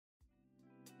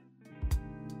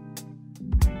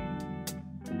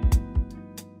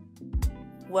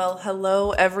Well,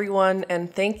 hello everyone, and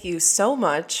thank you so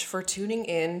much for tuning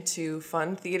in to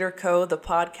Fun Theater Co., the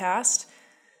podcast.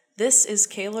 This is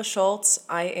Kayla Schultz.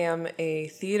 I am a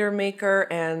theater maker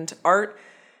and art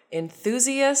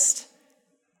enthusiast.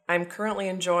 I'm currently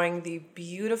enjoying the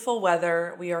beautiful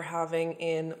weather we are having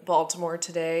in Baltimore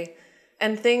today,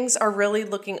 and things are really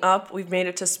looking up. We've made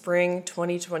it to spring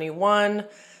 2021.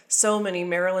 So many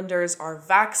Marylanders are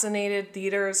vaccinated.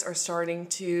 Theaters are starting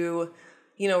to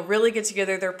really get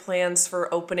together their plans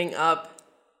for opening up.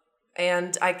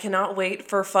 And I cannot wait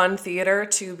for Fun Theater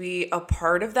to be a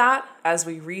part of that as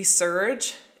we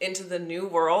resurge into the new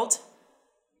world.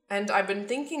 And I've been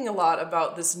thinking a lot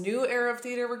about this new era of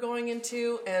theater we're going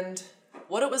into and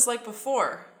what it was like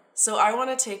before. So I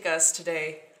want to take us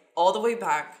today all the way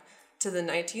back to the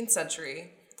 19th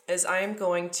century, as I am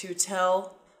going to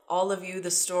tell all of you the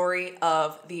story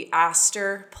of the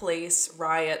Astor Place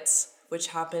Riots, which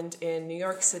happened in New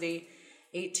York City,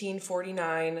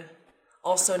 1849,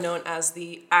 also known as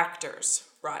the Actors'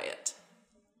 Riot.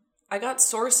 I got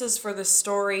sources for this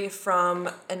story from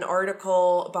an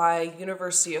article by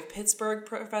University of Pittsburgh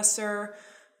professor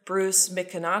Bruce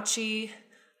Micconacci,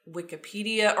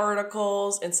 Wikipedia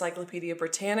articles, Encyclopedia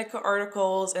Britannica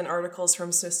articles, and articles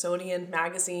from Smithsonian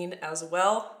Magazine as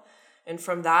well. And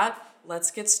from that,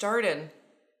 let's get started.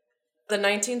 The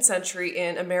 19th century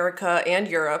in America and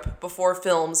Europe, before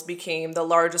films became the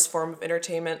largest form of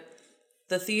entertainment,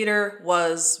 the theater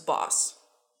was boss.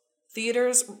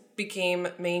 Theaters became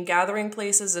main gathering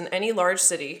places in any large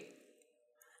city,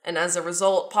 and as a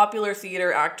result, popular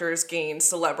theater actors gained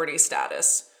celebrity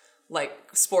status, like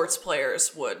sports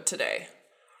players would today.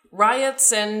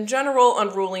 Riots and general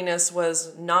unruliness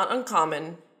was not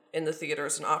uncommon in the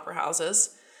theaters and opera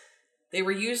houses. They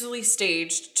were usually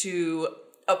staged to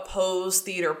oppose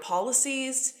theater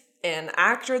policies, an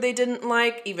actor they didn't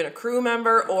like, even a crew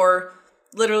member, or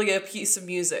literally a piece of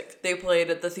music they played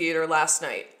at the theater last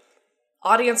night.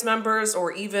 Audience members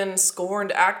or even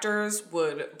scorned actors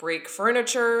would break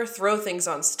furniture, throw things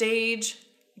on stage,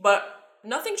 but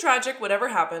nothing tragic would ever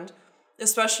happen,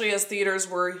 especially as theaters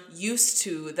were used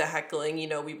to the heckling.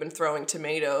 We've been throwing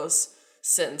tomatoes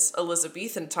since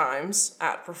Elizabethan times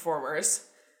at performers.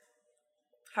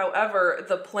 However,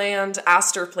 the planned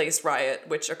Astor Place Riot,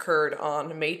 which occurred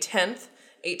on May 10th,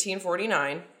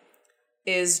 1849,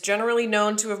 is generally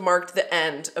known to have marked the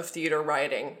end of theater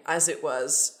rioting, as it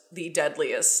was the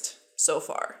deadliest so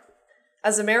far.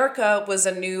 As America was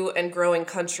a new and growing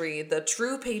country, the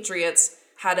true patriots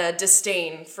had a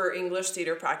disdain for English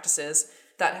theater practices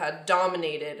that had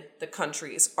dominated the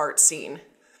country's art scene.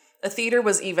 A theater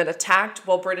was even attacked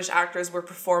while British actors were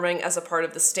performing as a part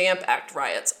of the Stamp Act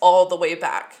riots all the way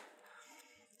back.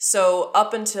 So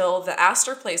up until the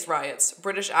Astor Place riots,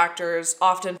 British actors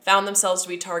often found themselves to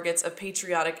be targets of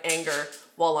patriotic anger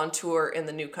while on tour in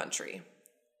the new country.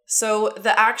 So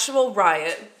the actual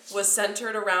riot was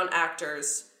centered around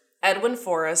actors Edwin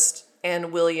Forrest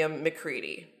and William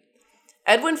McCready.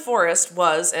 Edwin Forrest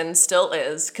was, and still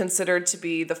is, considered to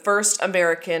be the first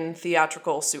American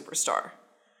theatrical superstar.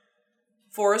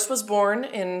 Forrest was born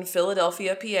in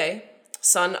Philadelphia, PA,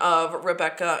 son of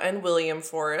Rebecca and William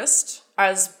Forrest.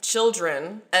 As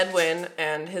children, Edwin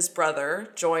and his brother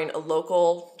joined a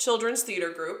local children's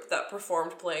theater group that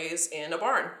performed plays in a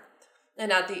barn.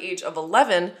 And at the age of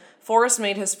 11, Forrest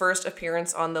made his first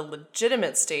appearance on the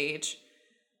legitimate stage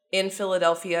in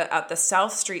Philadelphia at the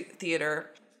South Street Theater,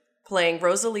 playing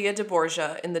Rosalia de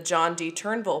Borgia in the John D.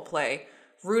 Turnbull play,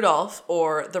 Rudolph,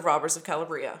 or The Robbers of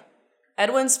Calabria.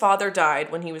 Edwin's father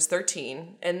died when he was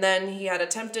 13, and then he had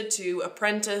attempted to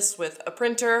apprentice with a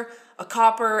printer, a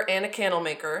copper, and a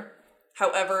candlemaker.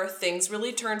 However, things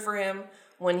really turned for him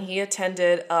when he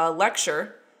attended a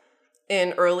lecture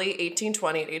in early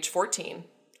 1820 at age 14.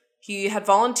 He had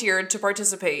volunteered to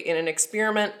participate in an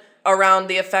experiment around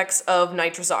the effects of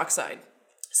nitrous oxide.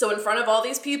 So in front of all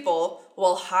these people,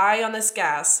 while high on this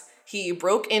gas, he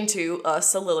broke into a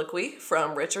soliloquy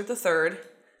from Richard III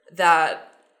that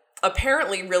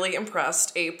apparently really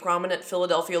impressed a prominent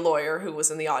Philadelphia lawyer who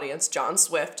was in the audience, John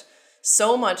Swift,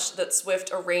 so much that Swift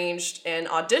arranged an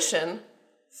audition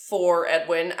for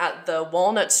Edwin at the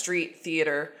Walnut Street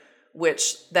Theater,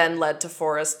 which then led to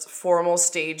Forrest's formal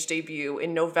stage debut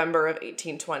in November of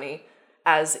 1820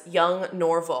 as young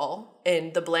Norval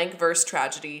in the blank verse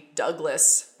tragedy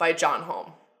Douglas by John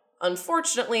Home.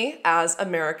 Unfortunately, as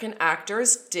American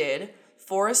actors did,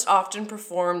 Forrest often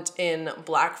performed in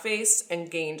blackface and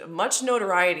gained much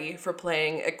notoriety for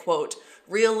playing a, quote,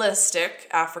 realistic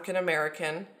African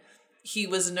American. He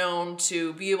was known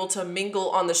to be able to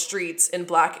mingle on the streets in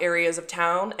black areas of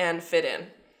town and fit in.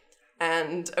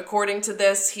 And according to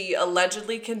this, he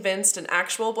allegedly convinced an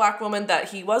actual black woman that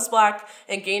he was black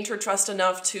and gained her trust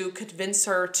enough to convince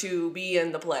her to be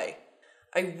in the play.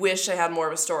 I wish I had more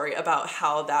of a story about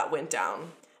how that went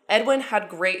down. Edwin had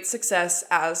great success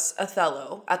as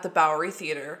Othello at the Bowery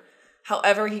Theater.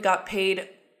 However, he got paid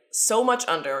so much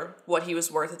under what he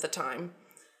was worth at the time.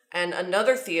 And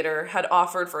another theater had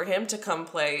offered for him to come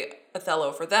play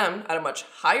Othello for them at a much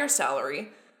higher salary,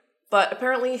 but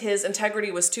apparently his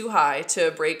integrity was too high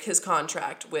to break his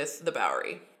contract with the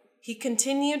Bowery. He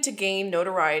continued to gain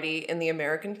notoriety in the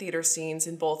American theater scenes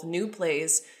in both new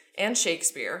plays and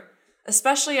Shakespeare,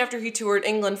 especially after he toured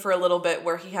England for a little bit,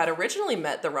 where he had originally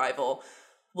met the rival,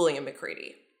 William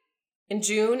Macready. In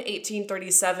June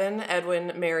 1837,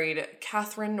 Edwin married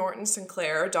Catherine Norton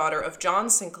Sinclair, daughter of John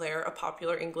Sinclair, a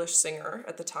popular English singer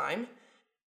at the time.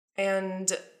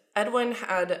 And Edwin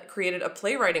had created a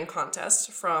playwriting contest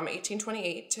from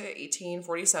 1828 to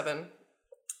 1847.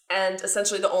 And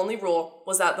essentially the only rule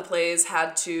was that the plays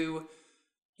had to,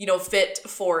 fit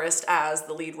Forrest as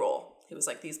the lead role. He was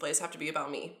like, these plays have to be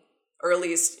about me, or at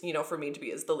least, for me to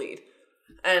be as the lead.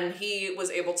 And he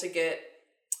was able to get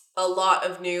a lot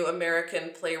of new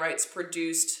American playwrights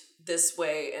produced this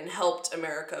way and helped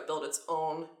America build its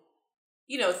own,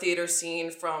 theater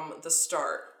scene from the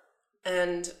start.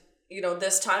 And,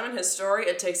 this time in his story,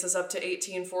 it takes us up to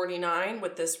 1849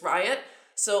 with this riot.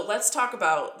 So let's talk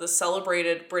about the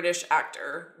celebrated British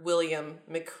actor, William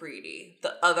Macready,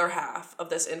 the other half of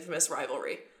this infamous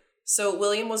rivalry. So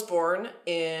William was born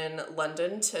in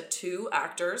London to two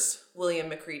actors, William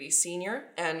Macready Sr.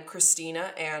 and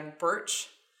Christina Ann Birch.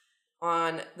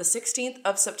 On the 16th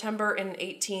of September in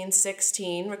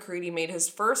 1816, Macready made his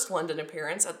first London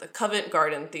appearance at the Covent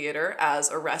Garden Theatre as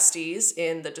Orestes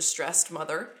in The Distressed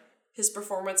Mother. His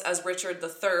performance as Richard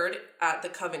III at the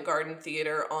Covent Garden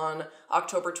Theatre on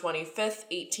October 25th,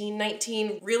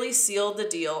 1819 really sealed the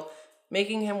deal,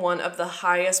 making him one of the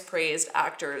highest praised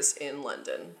actors in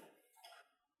London.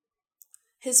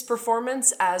 His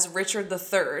performance as Richard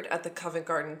III at the Covent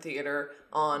Garden Theatre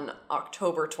on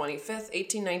October 25th,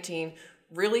 1819,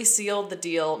 really sealed the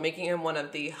deal, making him one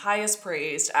of the highest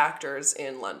praised actors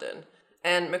in London.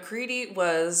 And Macready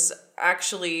was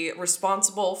actually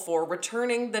responsible for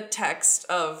returning the text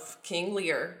of King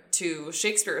Lear to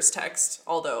Shakespeare's text,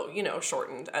 although,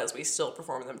 shortened as we still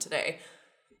perform them today,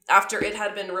 after it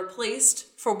had been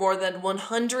replaced for more than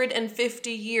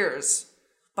 150 years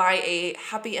by a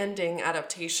happy ending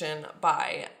adaptation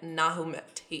by Nahum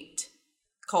Tate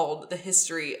called The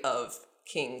History of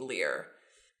King Lear.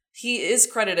 He is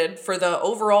credited for the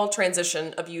overall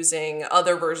transition of using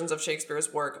other versions of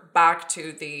Shakespeare's work back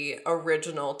to the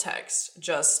original text,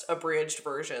 just abridged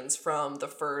versions from the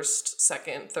first,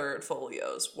 second, third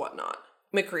folios, whatnot.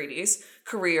 Macready's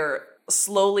career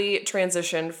slowly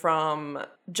transitioned from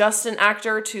just an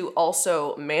actor to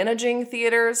also managing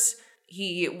theaters.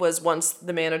 He was once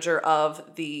the manager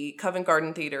of the Covent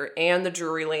Garden Theatre and the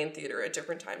Drury Lane Theatre at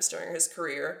different times during his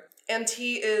career. And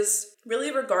he is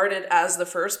really regarded as the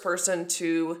first person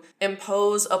to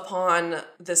impose upon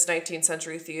this 19th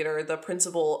century theater the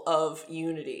principle of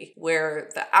unity, where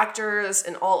the actors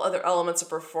and all other elements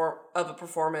of a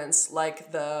performance,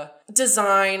 like the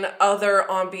design, other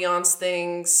ambiance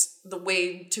things, the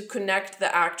way to connect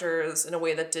the actors in a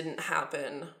way that didn't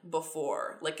happen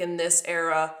before. Like in this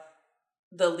era,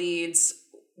 the leads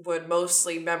would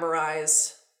mostly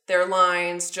memorize their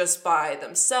lines just by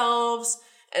themselves,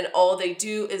 and all they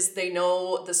do is they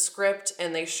know the script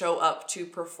and they show up to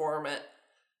perform it.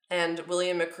 And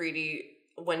William Macready,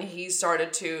 when he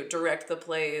started to direct the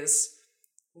plays,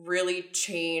 really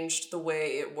changed the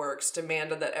way it works,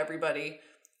 demanded that everybody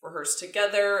rehearse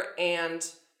together, and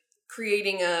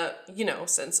creating a,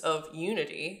 sense of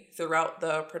unity throughout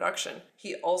the production.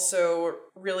 He also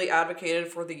really advocated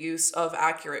for the use of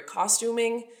accurate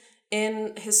costuming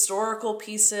in historical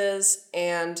pieces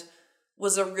and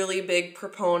was a really big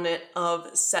proponent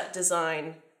of set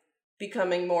design,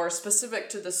 becoming more specific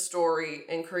to the story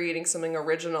and creating something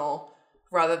original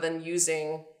rather than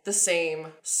using the same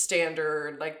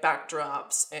standard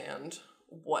backdrops and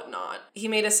whatnot. He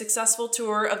made a successful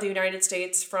tour of the United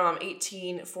States from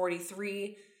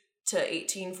 1843 to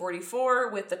 1844,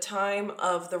 with the time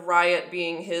of the riot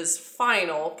being his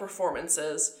final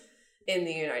performances in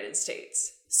the United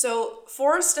States. So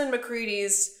Forrest and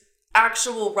Macready's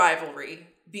actual rivalry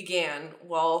began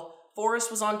while Forrest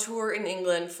was on tour in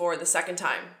England for the second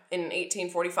time in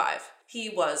 1845. He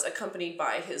was accompanied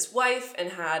by his wife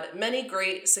and had many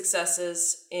great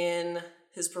successes in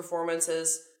his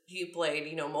performances. He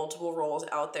played, multiple roles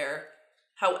out there.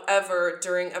 However,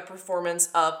 during a performance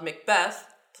of Macbeth,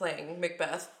 playing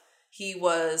Macbeth, He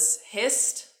was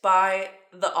hissed by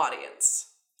the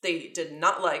audience. They did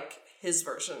not like his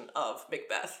version of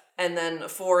Macbeth. And then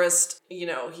Forrest,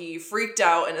 he freaked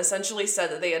out and essentially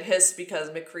said that they had hissed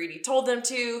because Macready told them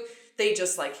to. They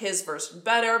just like his version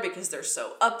better because they're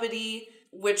so uppity,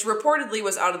 which reportedly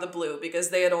was out of the blue because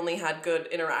they had only had good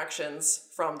interactions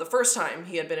from the first time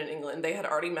he had been in England. They had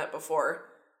already met before.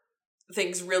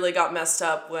 Things really got messed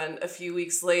up when a few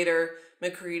weeks later,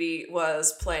 Macready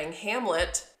was playing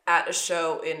Hamlet at a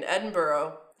show in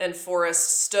Edinburgh, and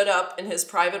Forrest stood up in his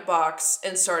private box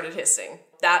and started hissing.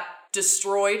 That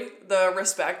destroyed the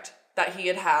respect that he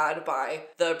had had by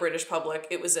the British public.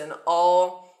 It was in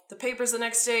all the papers the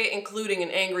next day, including an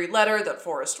angry letter that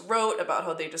Forrest wrote about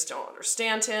how they just don't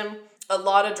understand him. A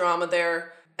lot of drama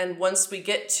there. And once we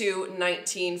get to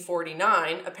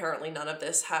 1949, apparently none of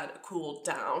this had cooled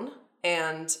down.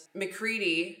 And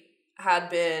Macready had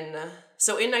been...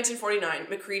 So in 1949,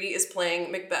 Macready is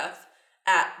playing Macbeth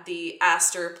at the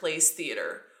Astor Place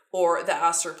Theater, or the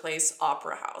Astor Place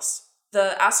Opera House.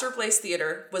 The Astor Place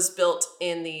Theater was built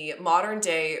in the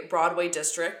modern-day Broadway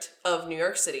district of New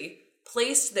York City,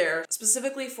 placed there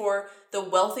specifically for the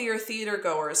wealthier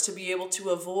theatergoers to be able to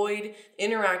avoid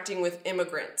interacting with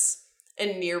immigrants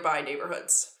in nearby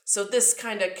neighborhoods. So this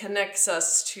kind of connects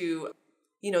us to,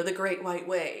 the Great White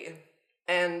Way.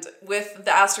 And with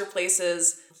the Astor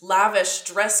Place's lavish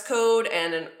dress code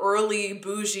and an early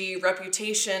bougie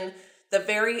reputation, the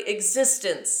very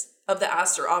existence of the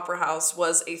Astor Opera House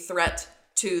was a threat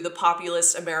to the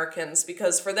populist Americans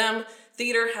because for them,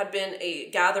 theater had been a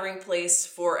gathering place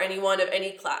for anyone of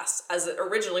any class, as it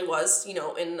originally was,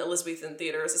 in Elizabethan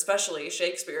theaters, especially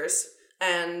Shakespeare's.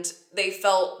 And they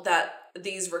felt that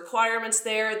these requirements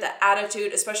there, the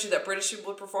attitude, especially that British people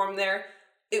would perform there,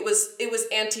 it was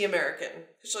anti-American.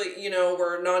 Actually,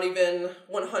 we're not even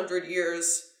 100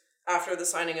 years after the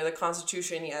signing of the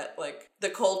Constitution yet. Like, the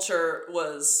culture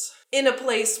was in a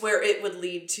place where it would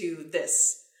lead to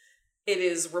this. It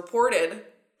is reported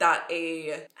that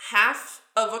a half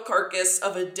of a carcass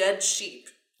of a dead sheep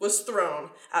was thrown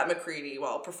at Macready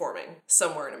while performing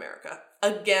somewhere in America.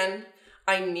 Again,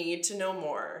 I need to know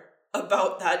more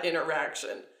about that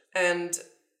interaction. And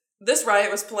this riot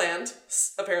was planned,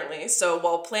 apparently. So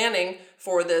while planning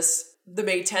for the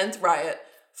May 10th riot,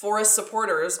 Forrest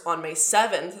supporters on May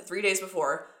 7th, 3 days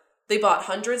before, they bought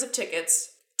hundreds of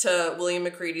tickets to William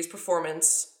Macready's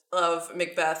performance of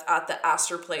Macbeth at the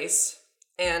Astor Place,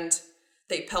 and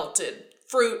they pelted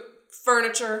fruit,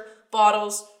 furniture,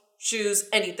 bottles, shoes,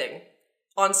 anything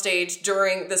on stage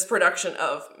during this production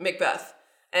of Macbeth.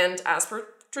 And as per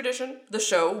tradition, the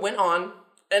show went on,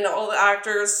 and all the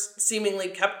actors seemingly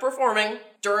kept performing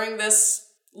during this,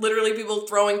 literally people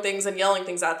throwing things and yelling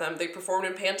things at them. They performed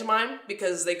in pantomime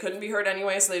because they couldn't be heard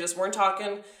anyway, so they just weren't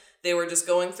talking. They were just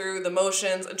going through the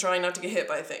motions and trying not to get hit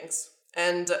by things.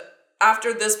 And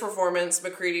after this performance,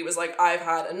 Macready was like, I've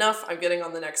had enough. I'm getting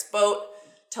on the next boat.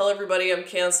 Tell everybody I'm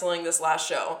canceling this last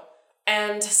show.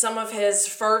 And some of his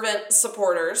fervent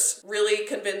supporters really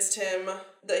convinced him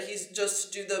that he's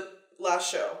just do the last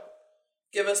show.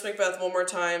 Give us Macbeth one more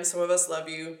time. Some of us love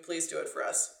you. Please do it for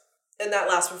us. And that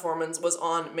last performance was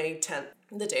on May 10th,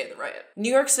 the day of the riot. New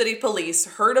York City police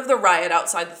heard of the riot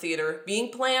outside the theater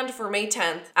being planned for May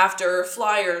 10th after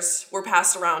flyers were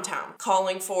passed around town,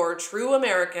 calling for true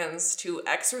Americans to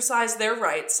exercise their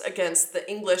rights against the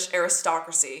English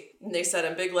aristocracy. And they said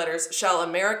in big letters, "Shall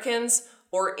Americans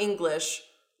or English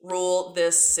rule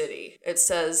this city?" It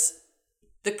says,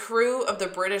 "The crew of the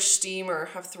British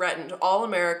steamer have threatened all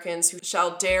Americans who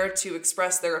shall dare to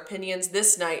express their opinions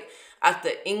this night at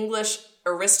the English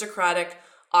aristocratic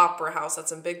opera house."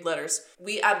 That's in big letters.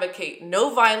 "We advocate no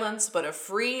violence, but a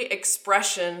free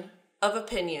expression of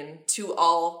opinion to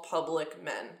all public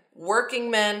men.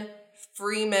 Working men,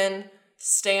 free men,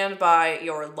 stand by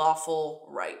your lawful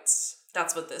rights."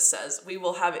 That's what this says. We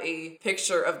will have a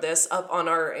picture of this up on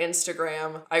our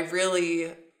Instagram. I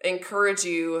really encourage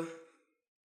you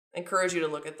to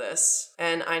look at this,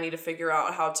 and I need to figure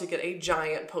out how to get a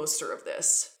giant poster of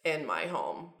this in my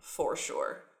home for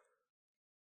sure.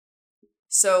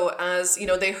 So as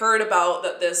they heard about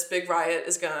that this big riot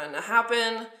is gonna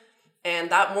happen, and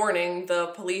that morning the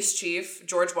police chief,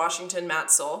 George Washington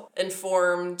Matzel,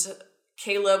 informed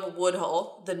Caleb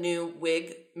Woodhull, the new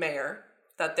Whig mayor,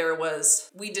 that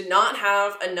we did not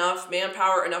have enough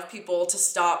manpower, enough people to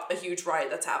stop a huge riot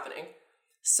that's happening.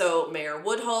 So Mayor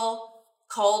Woodhull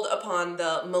called upon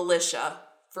the militia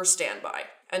for standby.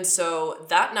 And so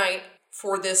that night,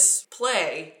 for this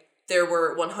play, there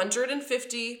were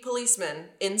 150 policemen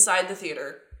inside the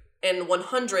theater and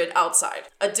 100 outside.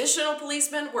 Additional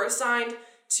policemen were assigned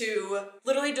to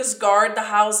literally just guard the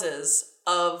houses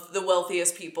of the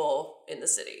wealthiest people in the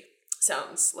city.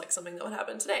 Sounds like something that would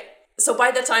happen today. So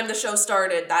by the time the show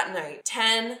started that night,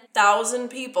 10,000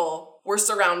 people were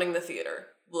surrounding the theater.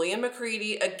 William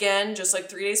McCready, again, just like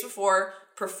 3 days before,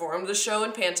 performed the show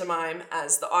in pantomime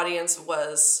as the audience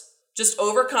was just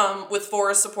overcome with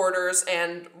Forrest supporters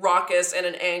and raucous and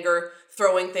in anger,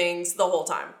 throwing things the whole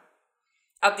time.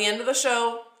 At the end of the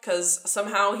show, because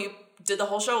somehow he did the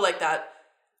whole show like that,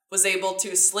 was able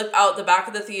to slip out the back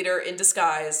of the theater in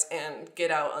disguise and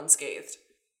get out unscathed.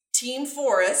 Team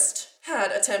Forrest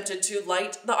had attempted to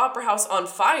light the Opera House on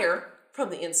fire from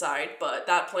the inside, but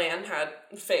that plan had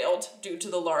failed due to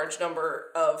the large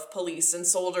number of police and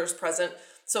soldiers present,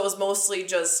 so it was mostly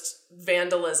just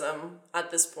vandalism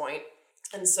at this point.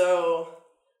 And so,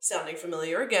 sounding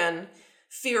familiar again,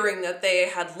 fearing that they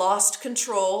had lost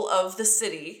control of the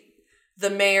city, the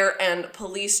mayor and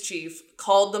police chief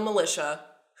called the militia,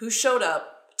 who showed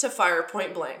up to fire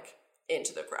point blank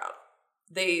into the crowd.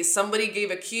 Somebody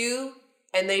gave a cue,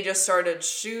 and they just started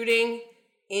shooting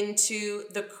into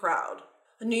the crowd.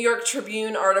 A New York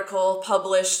Tribune article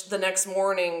published the next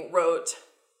morning wrote,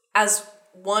 "As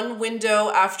one window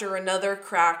after another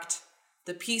cracked,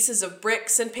 the pieces of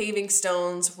bricks and paving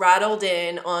stones rattled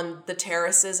in on the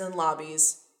terraces and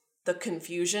lobbies. The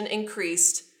confusion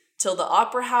increased till the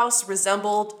Opera House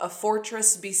resembled a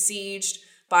fortress besieged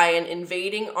by an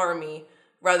invading army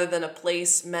rather than a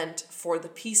place meant for the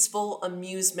peaceful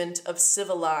amusement of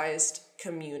civilized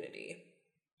community."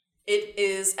 It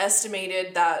is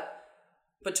estimated that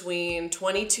between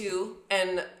 22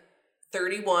 and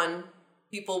 31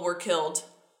 people were killed,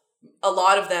 a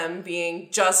lot of them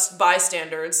being just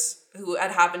bystanders who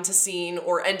had happened to seen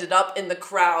or ended up in the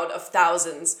crowd of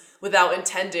thousands without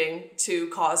intending to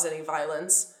cause any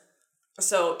violence.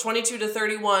 So 22 to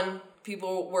 31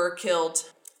 people were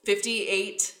killed.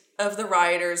 58 of the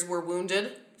rioters were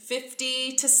wounded.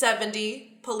 50 to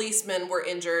 70 policemen were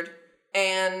injured.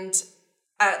 And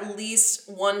at least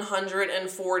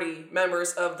 140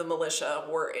 members of the militia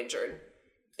were injured.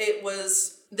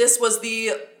 This was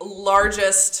the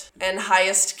largest and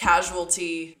highest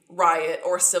casualty riot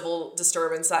or civil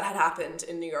disturbance that had happened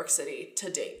in New York City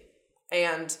to date.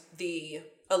 And the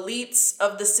elites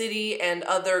of the city and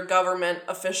other government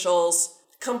officials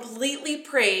completely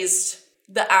praised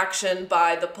the action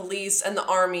by the police and the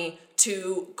army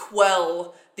to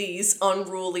quell these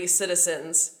unruly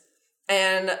citizens,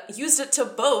 and used it to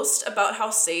boast about how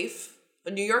safe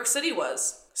New York City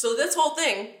was. So this whole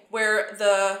thing where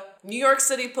the New York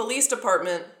City Police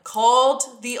Department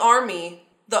called the army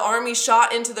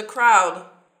shot into the crowd,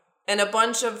 and a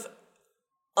bunch of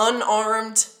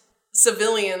unarmed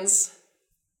civilians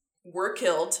were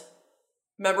killed,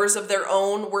 members of their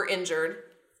own were injured,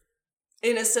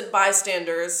 innocent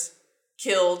bystanders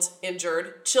killed,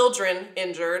 injured, children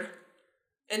injured,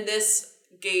 and this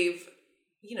gave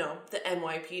the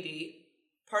NYPD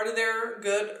part of their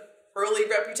good early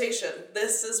reputation.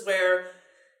 This is where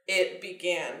it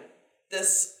began.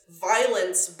 This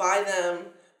violence by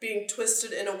them being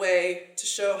twisted in a way to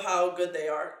show how good they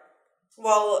are.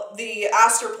 While the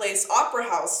Astor Place Opera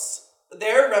House,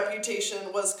 their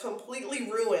reputation was completely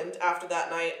ruined after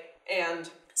that night, and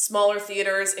smaller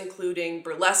theaters, including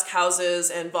burlesque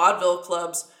houses and vaudeville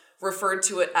clubs, referred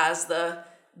to it as the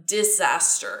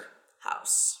Disaster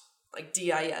House. Like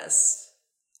DISASTOR.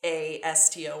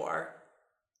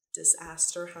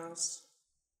 Disaster House.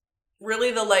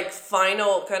 Really the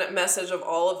final kind of message of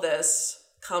all of this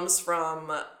comes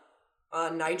from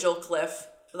Nigel Cliff,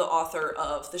 the author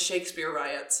of The Shakespeare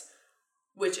Riots,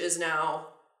 which is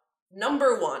now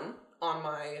number 1 on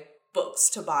my books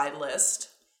to buy list.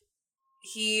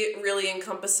 He really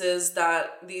encompasses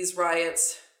that these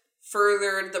riots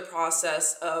furthered the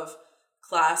process of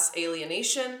class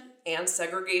alienation and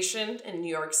segregation in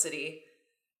New York City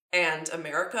and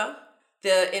America.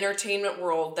 The entertainment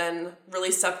world then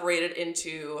really separated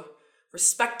into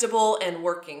respectable and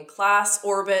working class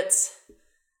orbits,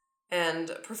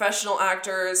 and professional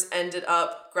actors ended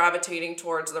up gravitating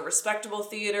towards the respectable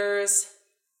theaters,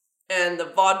 and the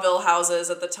vaudeville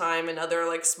houses at the time and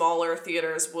other smaller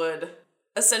theaters would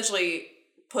essentially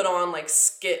put on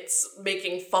skits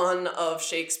making fun of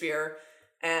Shakespeare.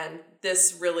 And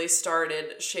this really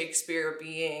started Shakespeare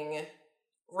being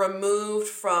removed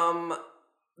from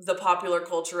the popular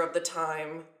culture of the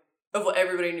time, of what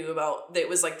everybody knew about. It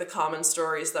was the common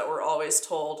stories that were always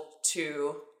told,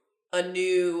 to a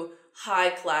new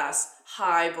high-class,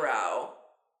 highbrow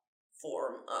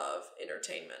form of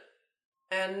entertainment.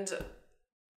 And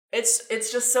it's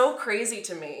just so crazy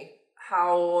to me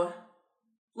how,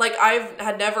 I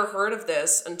had never heard of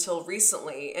this until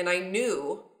recently, and I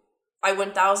knew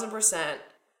 1000%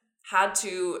 had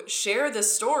to share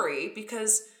this story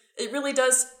because it really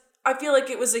does, I feel like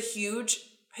it was a huge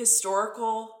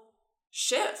historical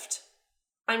shift.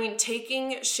 I mean,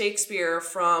 taking Shakespeare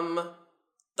from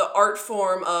the art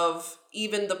form of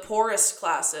even the poorest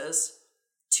classes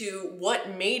to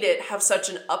what made it have such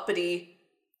an uppity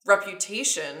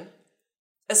reputation,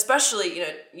 especially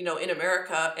in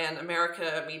America, and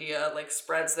America media like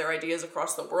spreads their ideas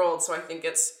across the world. So I think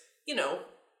it's,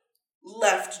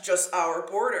 left just our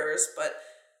borders, but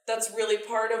that's really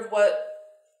part of what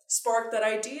sparked that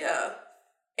idea.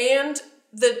 And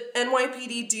the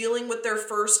NYPD dealing with their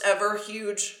first ever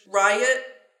huge riot,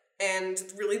 and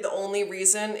really the only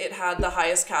reason it had the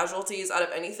highest casualties out of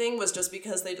anything was just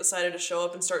because they decided to show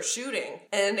up and start shooting.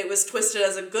 And it was twisted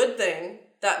as a good thing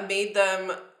that made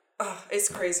them, it's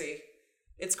crazy.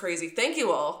 It's crazy. Thank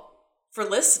you all for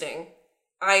listening.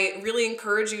 I really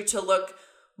encourage you to look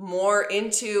more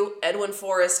into Edwin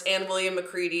Forrest and William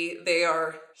McCready. They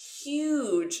are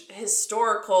huge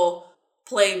historical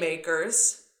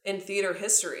playmakers in theater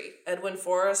history. Edwin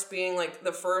Forrest being like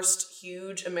the first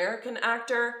huge American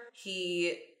actor.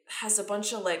 He has a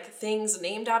bunch of like things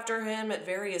named after him at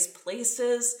various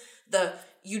places. The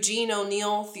Eugene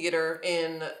O'Neill Theater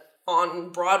on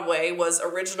Broadway was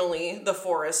originally the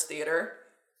Forrest Theater.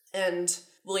 And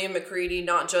William McCready,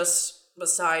 not just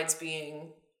besides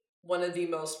being one of the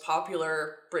most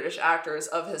popular British actors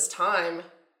of his time,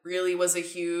 really was a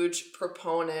huge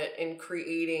proponent in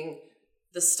creating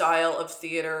the style of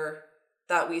theater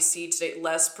that we see today,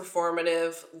 less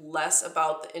performative, less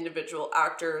about the individual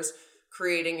actors,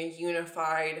 creating a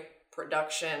unified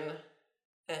production.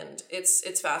 And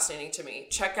it's fascinating to me.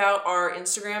 Check out our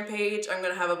Instagram page. I'm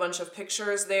going to have a bunch of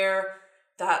pictures there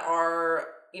that are,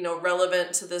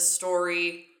 relevant to this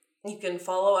story. You can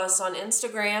follow us on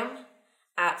Instagram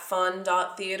at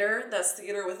fun.theater. That's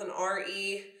theater with an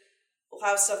R-E. We'll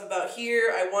have stuff about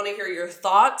here. I want to hear your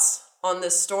thoughts on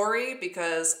this story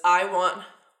because I want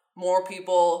more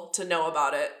people to know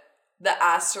about it. The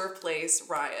Astor Place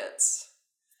Riots.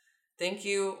 Thank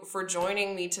you for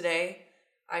joining me today.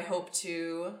 I hope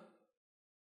to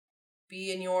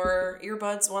be in your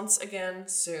earbuds once again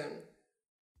soon.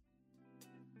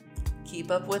 Keep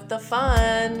up with the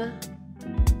fun.